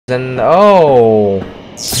Then, oh.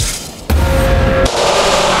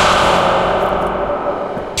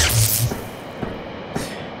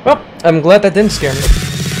 Well, I'm glad that didn't scare me.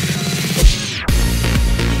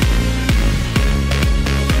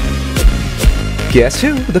 Guess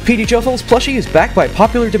who? The PghLFilms plushie is back by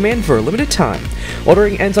popular demand for a limited time.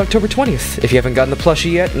 Ordering ends October 20th. If you haven't gotten the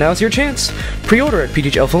plushie yet, now's your chance. Pre-order at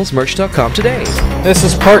PghLFilmsmerch.com today. This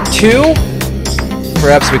is part 2.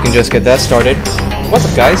 Perhaps we can just get that started. What's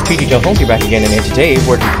up, guys? PghLFilms here back again, and today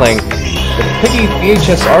we're playing the Piggy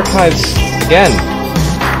VHS archives again.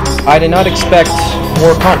 I did not expect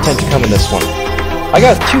more content to come in this one. I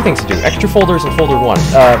got 2 things to do, extra folders and folder 1.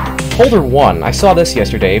 Folder 1, I saw this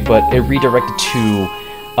yesterday, but it redirected to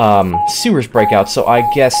Sewers Breakout, so I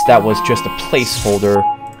guess that was just a placeholder.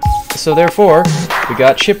 So therefore, we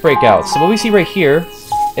got Ship Breakout. So what we see right here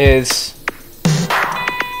is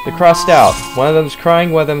they're crossed out. One of them's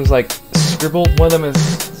crying, one of them's like scribbled, one of them is...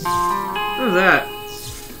 What is that?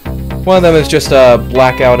 One of them is just a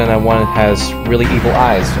blackout, and then one has really evil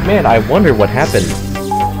eyes. Man, I wonder what happened.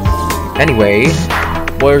 Anyway,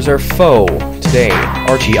 where's our foe today?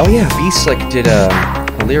 Archie. Oh yeah, Beast like did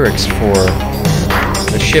lyrics for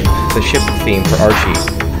the ship theme for Archie.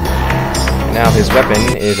 Now his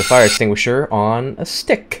weapon is a fire extinguisher on a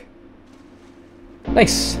stick.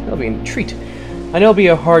 Nice. That'll be a treat. I know it'll be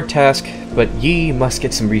a hard task, but ye must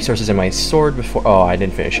get some resources in my sword before... Oh, I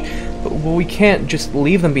didn't finish. But we can't just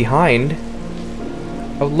leave them behind.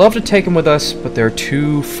 I would love to take them with us, but they're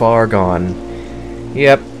too far gone.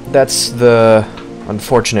 Yep, that's the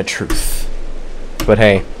unfortunate truth. But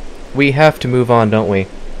hey, we have to move on, don't we?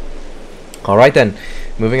 Alright then,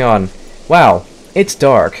 moving on. Wow, it's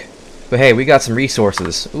dark. But hey, we got some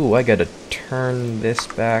resources. Ooh, I gotta turn this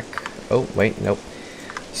back. Oh, wait, nope.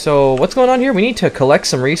 So, what's going on here? We need to collect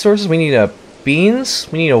some resources. We need beans,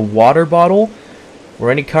 we need a water bottle, or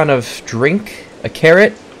any kind of drink, a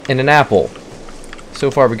carrot, and an apple. So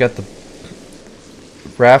far, we got the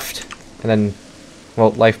raft, and then,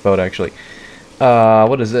 well, lifeboat, actually.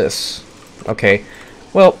 What is this? Okay.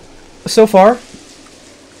 Well, so far,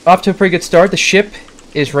 off to a pretty good start. The ship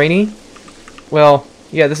is rainy. Well,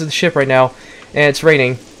 yeah, this is the ship right now, and it's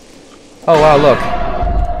raining. Oh, wow, look.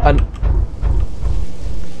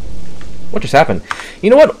 What just happened? You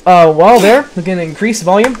know what? While there, we're gonna increase the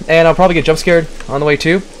volume, and I'll probably get jump scared on the way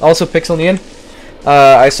too. Also, Pixel in the end.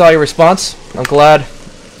 I saw your response. I'm glad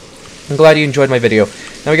you enjoyed my video.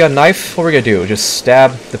 Now we got a knife. What we're gonna do? Just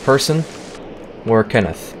stab the person, or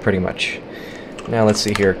Kenneth, pretty much. Now let's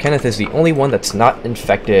see here. Kenneth is the only one that's not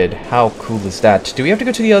infected. How cool is that? Do we have to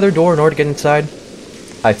go to the other door in order to get inside?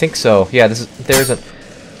 I think so. Yeah, there's a...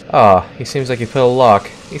 Ah, he seems like he put a lock.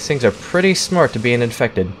 These things are pretty smart to being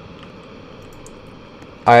infected.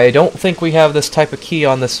 I don't think we have this type of key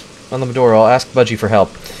on the door. I'll ask Budgie for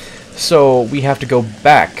help. So we have to go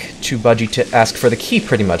back to Budgie to ask for the key,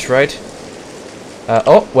 pretty much, right?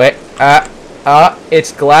 Oh wait.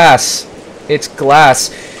 It's glass. It's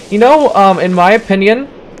glass. You know, in my opinion,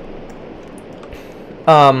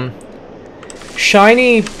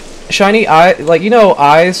 shiny eye, like, you know,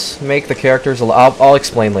 eyes make the characters. I'll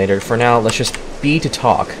explain later. For now, let's just be to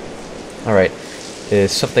talk. All right.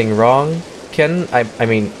 Is something wrong? Ken? I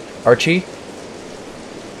mean, Archie?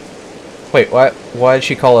 Wait, why did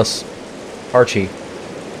she call us Archie?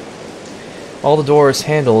 All the doors'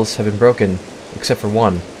 handles have been broken, except for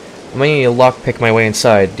one. I'm gonna need to lockpick my way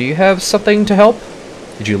inside. Do you have something to help?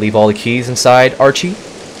 Did you leave all the keys inside, Archie?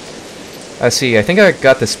 I see, I think I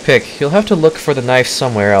got this pick. You'll have to look for the knife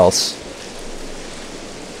somewhere else.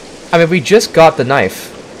 I mean, we just got the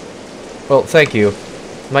knife. Well, thank you.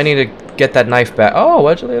 Might need to get that knife back. Oh,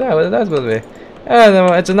 what'd you look at that? What is that supposed to be?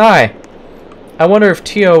 It's an eye. I wonder if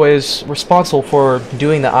Tio is responsible for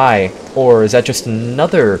doing the eye, or is that just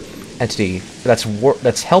another entity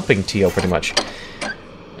that's helping Tio pretty much?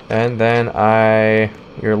 And then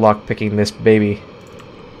you're lockpicking this baby.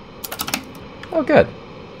 Oh, good.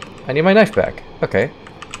 I need my knife back. Okay.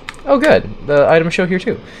 Oh, good. The items show here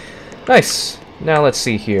too. Nice. Now let's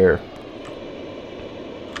see here.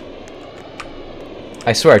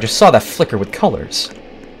 I swear, I just saw that flicker with colors.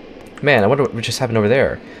 Man, I wonder what just happened over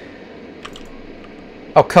there.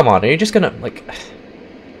 Oh, come on. Are you just gonna, like...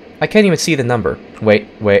 I can't even see the number. Wait.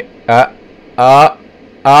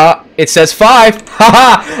 It says 5!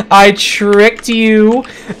 Haha! I tricked you!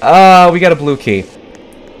 We got a blue key.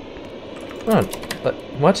 Oh,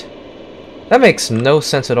 what? That makes no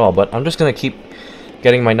sense at all, but I'm just gonna keep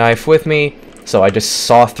getting my knife with me. So I just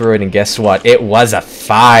saw through it, and guess what? It was a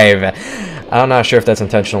 5! I'm not sure if that's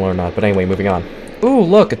intentional or not, but anyway, moving on. Ooh,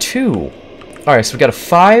 look, a 2. Alright, so we got a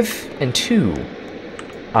 5 and 2.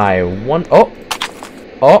 Oh!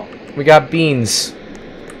 Oh, we got beans.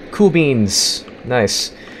 Cool beans.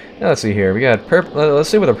 Nice. Now let's see here. We got purple. Let's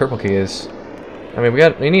see what the purple key is. I mean,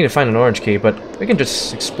 we need to find an orange key, but we can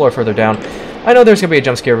just explore further down. I know there's gonna be a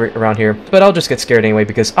jump scare around here, but I'll just get scared anyway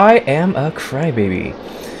because I am a crybaby.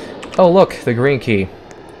 Oh, look, the green key.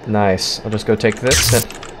 Nice. I'll just go take this. And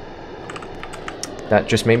that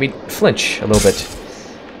just made me flinch a little bit.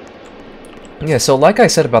 Yeah, so like I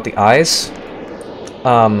said about the eyes,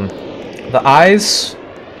 the eyes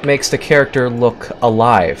makes the character look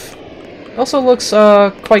alive. Also looks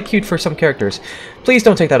quite cute for some characters. Please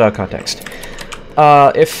don't take that out of context.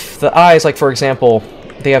 If the eyes, like for example,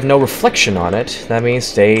 they have no reflection on it, that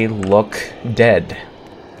means they look dead.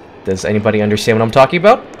 Does anybody understand what I'm talking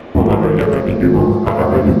about?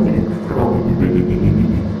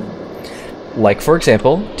 Like for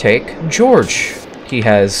example, take George. He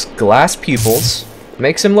has glass pupils,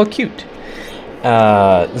 makes him look cute.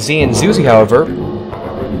 Z and Zuzi,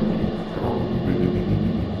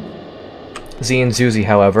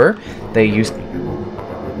 however, they use...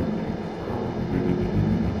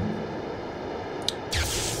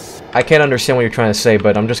 I can't understand what you're trying to say,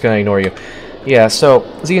 but I'm just gonna ignore you. Yeah, so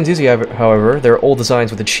Z and Zuzi, however, their old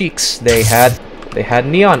designs with the cheeks, they had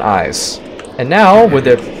neon eyes, and now with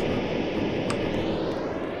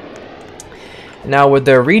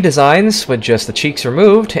their redesigns, with just the cheeks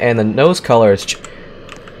removed and the nose colors,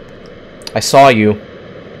 I saw you.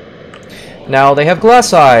 Now they have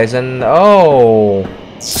glass eyes, and oh.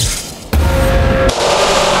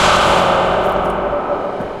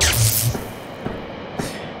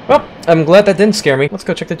 Well, I'm glad that didn't scare me. Let's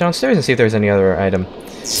go check the downstairs and see if there's any other item.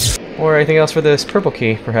 Or anything else for this purple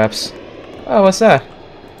key, perhaps. Oh, what's that?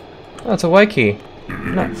 Oh, it's a white key.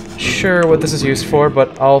 Not sure what this is used for,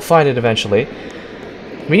 but I'll find it eventually.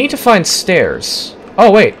 We need to find stairs.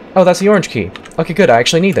 Oh, wait. Oh, that's the orange key. Okay, good. I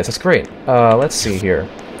actually need this. That's great. Let's see here.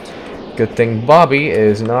 Good thing Bobby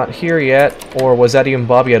is not here yet. Or was that even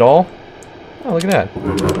Bobby at all? Oh, look at that.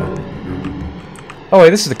 Oh, wait.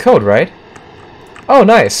 This is the code, right? Oh,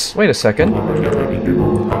 nice. Wait a second.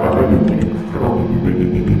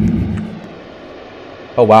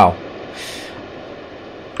 Oh, wow.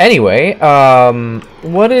 Anyway,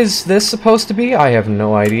 what is this supposed to be? I have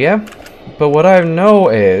no idea. But what I know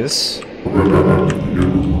is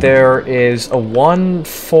there is a 1,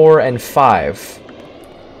 4, and 5.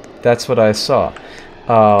 That's what I saw.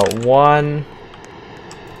 1,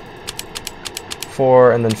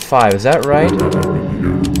 4, and then 5. Is that right?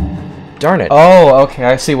 Darn it. Oh, okay.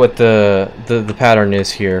 I see what the pattern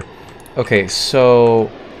is here. Okay, so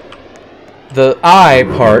the I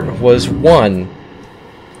part was 1.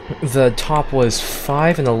 The top was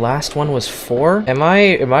 5 and the last one was 4? Am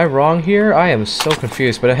I wrong here? I am so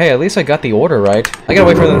confused, but hey, at least I got the order right. I gotta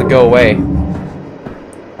wait for them to go away.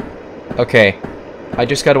 Okay. I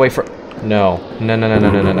just gotta wait for... No. No, no, no,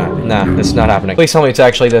 no, no, no, no. Nah, this is not happening. Please tell me it's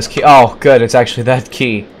actually this key. Oh, good, it's actually that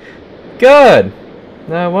key. Good!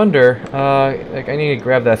 I wonder, like, I need to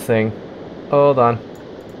grab that thing. Hold on.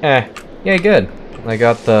 Yeah, good. I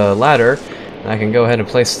got the ladder. I can go ahead and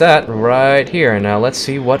place that right here. Now let's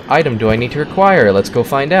see, what item do I need to acquire? Let's go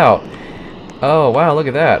find out. Oh, wow, look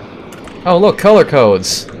at that. Oh, look, color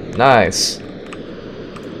codes. Nice.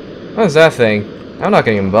 What is that thing? I'm not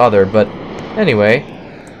gonna even bother, but anyway.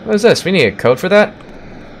 What is this? We need a code for that?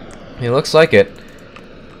 It looks like it.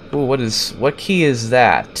 Ooh, what key is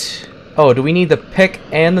that? Oh, do we need the pick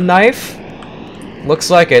and the knife?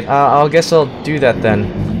 Looks like it. I'll guess I'll do that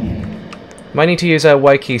then. Might need to use that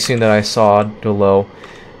white key soon that I saw below.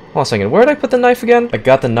 Hold on a second. Where did I put the knife again? I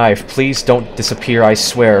got the knife. Please don't disappear, I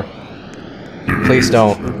swear. Please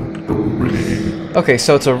don't. Okay,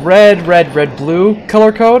 so it's a red, red, red, blue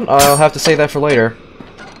color code. I'll have to save that for later.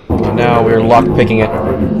 And now we're lock-picking it.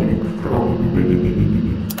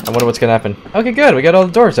 I wonder what's gonna happen. Okay, good. We got all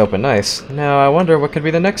the doors open. Nice. Now I wonder what could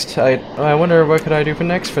be the next. I wonder what could I do for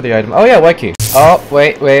next for the item. Oh yeah, white key. Oh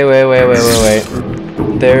wait.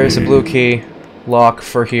 There's a blue key. Lock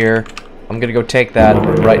for here. I'm gonna go take that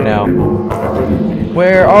right now.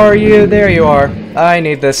 Where are you? There you are. I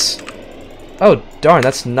need this. Oh darn,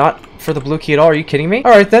 that's not for the blue key at all. Are you kidding me?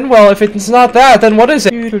 All right then. Well, if it's not that, then what is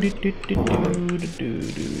it?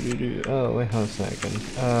 Oh wait, hold a second.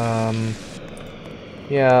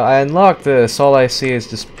 Yeah, I unlocked this. All I see is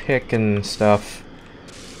this pick and stuff.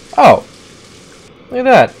 Oh! Look at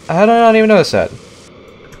that. How did I not even notice that?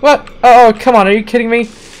 What? Oh, come on. Are you kidding me?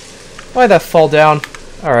 Why'd that fall down?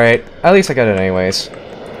 Alright. At least I got it anyways.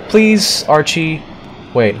 Please, Archie.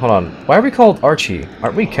 Wait, hold on. Why are we called Archie?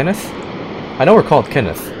 Aren't we Kenneth? I know we're called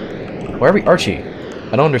Kenneth. Why are we Archie?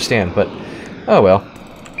 I don't understand, but... Oh well.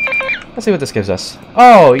 Let's see what this gives us.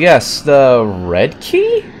 Oh, yes, the red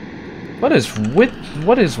key? What is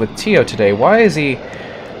with Tio today? Why is he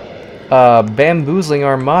bamboozling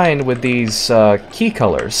our mind with these key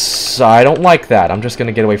colors? I don't like that. I'm just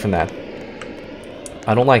gonna get away from that.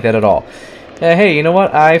 I don't like that at all. Hey, you know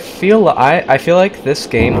what? I feel like this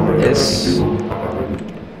game is,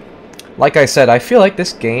 like I said, I feel like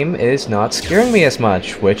this game is not scaring me as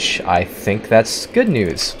much, which I think that's good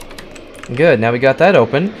news. Good. Now we got that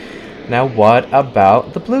open. Now what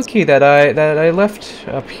about the blue key that I left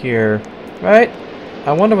up here? Right?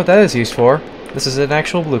 I wonder what that is used for. This is an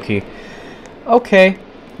actual blue key. Okay.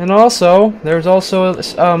 And also, there's also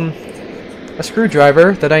a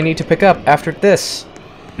screwdriver that I need to pick up after this.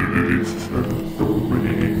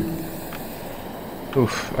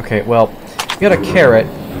 Oof. Okay, well, we got a carrot.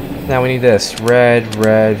 Now we need this. Red,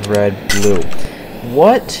 red, red, blue.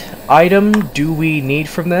 What item do we need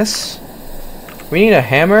from this? We need a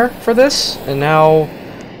hammer for this, and now...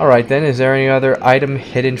 Alright then, is there any other item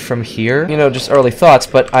hidden from here? You know, just early thoughts,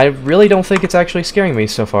 but I really don't think it's actually scaring me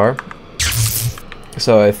so far.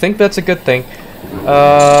 So I think that's a good thing.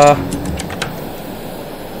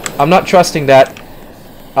 I'm not trusting that.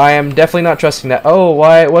 I am definitely not trusting that. Oh,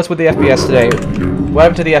 why? What's with the FPS today? What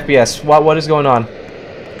happened to the FPS? What is going on?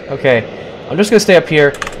 Okay, I'm just gonna stay up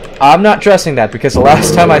here. I'm not trusting that, because the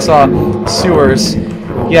last time I saw sewers...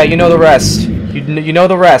 Yeah, you know the rest. You know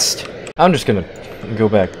the rest. I'm just gonna go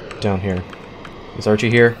back down here. Is Archie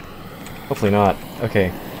here? Hopefully not.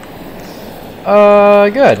 Okay.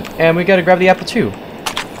 Good. And we gotta grab the apple too.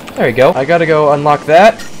 There you go. I gotta go unlock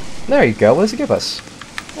that. There you go. What does it give us?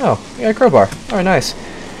 Oh, yeah, a crowbar. Alright, nice.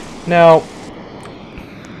 Now,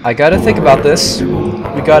 I gotta think about this.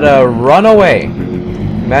 We gotta run away.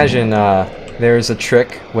 Imagine, there's a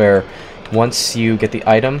trick where once you get the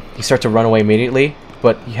item, you start to run away immediately,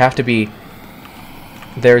 but you have to be...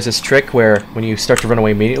 There's this trick where when you start to run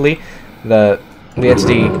away immediately, the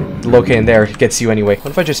entity located there gets you anyway.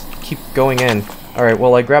 What if I just keep going in? Alright,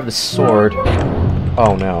 well, I grabbed the sword.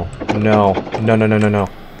 Oh, no. No. No, no, no, no, no.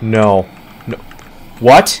 No. No.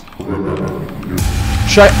 What?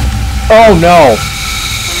 Should I... Oh, no.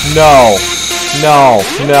 No. No.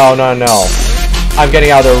 No, no, no. I'm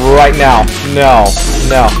getting out of there right now. No.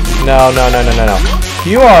 No. No, no, no, no, no, no.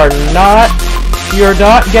 You are not... You're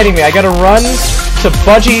not getting me. I gotta run to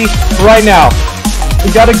Budgie right now.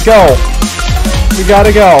 We gotta go. We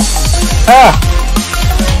gotta go.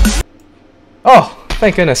 Ah! Oh,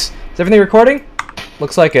 thank goodness. Is everything recording?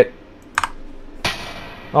 Looks like it.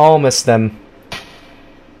 Almost them.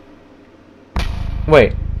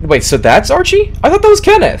 Wait, so that's Archie? I thought that was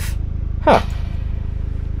Kenneth. Huh.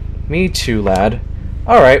 Me too, lad.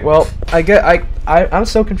 Alright, well, I'm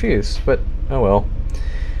so confused, but oh well.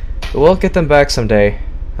 We'll get them back someday.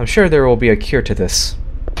 I'm sure there will be a cure to this.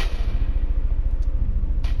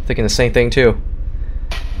 Thinking the same thing too.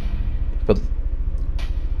 But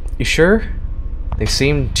you sure? They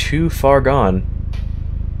seem too far gone.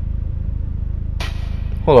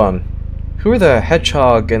 Hold on. Who are the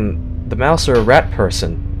hedgehog and the mouse or rat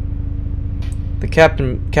person? The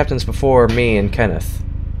captains before me and Kenneth.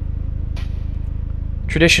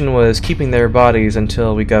 Tradition was keeping their bodies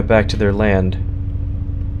until we got back to their land.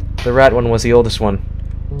 The rat one was the oldest one.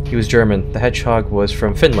 He was German. The hedgehog was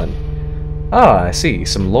from Finland. Ah, I see.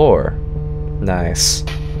 Some lore. Nice.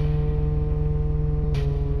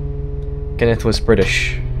 Kenneth was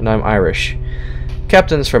British, and I'm Irish.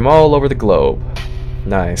 Captains from all over the globe.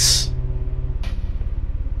 Nice.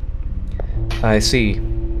 I see.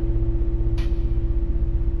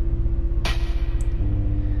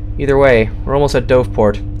 Either way, we're almost at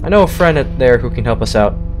Doveport. I know a friend there who can help us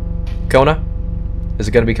out. Kona? Is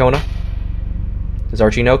it gonna be Kona? Does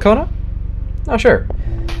Archie know Kona? Not sure.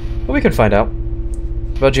 But we can find out.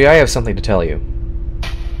 Budgie, I have something to tell you.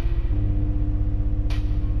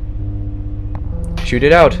 Shoot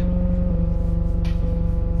it out.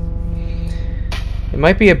 It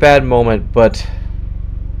might be a bad moment, but...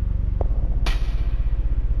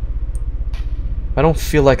 I don't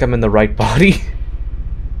feel like I'm in the right body.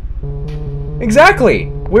 Exactly!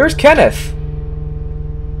 Where's Kenneth?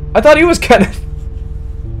 I thought he was Kenneth!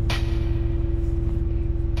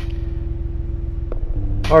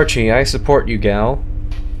 Archie, I support you, gal.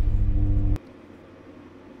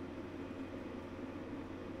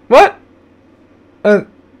 What?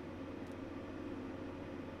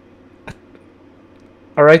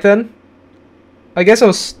 Alright then. I guess it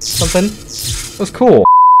was something. It was cool.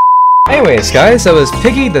 Anyways, guys, that was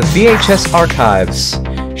Piggy the VHS Archives.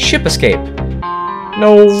 Ship Escape.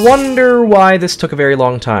 No wonder why this took a very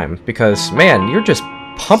long time, because, man, you're just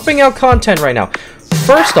pumping out content right now.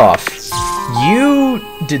 First off, You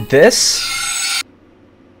did this?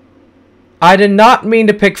 I did not mean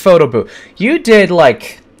to pick photo booth. You did,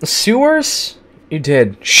 like, sewers? You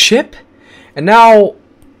did ship? And now,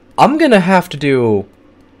 I'm gonna have to do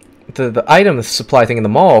the item supply thing in the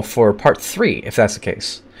mall for part 3, if that's the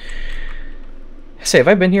case. Say, have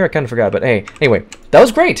I been here? I kind of forgot, but hey. Anyway, that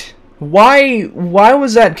was great. Why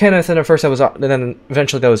was that Kenneth and at first and then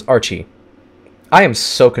eventually that was Archie? I am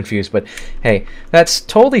so confused, but hey, that's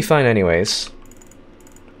totally fine anyways.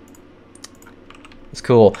 It's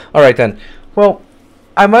cool. Alright then. Well,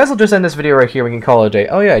 I might as well just end this video right here. We can call it a day.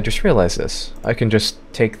 Oh yeah, I just realized this. I can just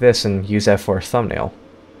take this and use that for a thumbnail.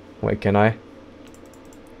 Wait, can I?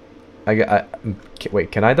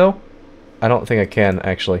 Wait, can I though? I don't think I can,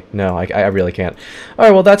 actually. No, I really can't.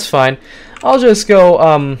 Alright, well that's fine. I'll just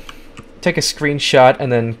go, take a screenshot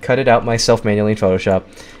and then cut it out myself manually in Photoshop.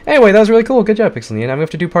 Anyway, that was really cool. Good job, Pixel. And I'm going to have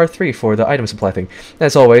to do part 3 for the item supply thing.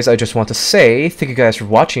 As always, I just want to say thank you guys for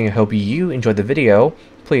watching. I hope you enjoyed the video.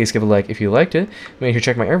 Please give a like if you liked it. Make sure to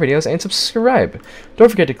check my other videos and subscribe. Don't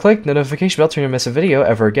forget to click the notification bell so you don't miss a video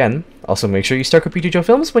ever again. Also, make sure you stock with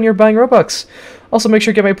PghLFilms when you're buying Robux. Also, make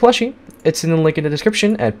sure to get my plushie. It's in the link in the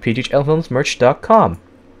description at PghLFilmsmerch.com.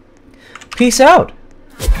 Peace out!